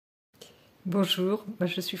Bonjour,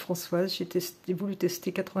 je suis Françoise, j'ai voulu tester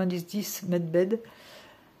 90-10 MedBed,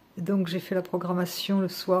 donc j'ai fait la programmation le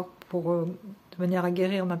soir de manière à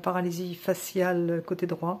guérir ma paralysie faciale côté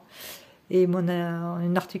droit et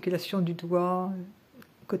une articulation du doigt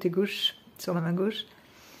côté gauche, sur la main gauche.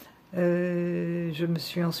 Je me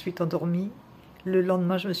suis ensuite endormie. Le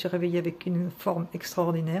lendemain, je me suis réveillée avec une forme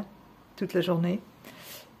extraordinaire toute la journée.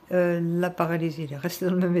 La paralysie elle est restée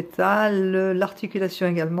dans le même état, l'articulation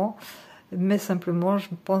également. Mais simplement, je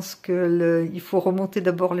pense qu'il faut remonter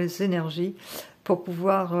d'abord les énergies pour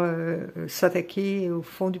pouvoir s'attaquer au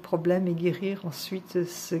fond du problème et guérir ensuite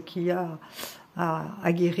ce qu'il y a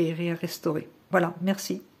à guérir et à restaurer. Voilà,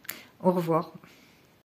 merci. Au revoir.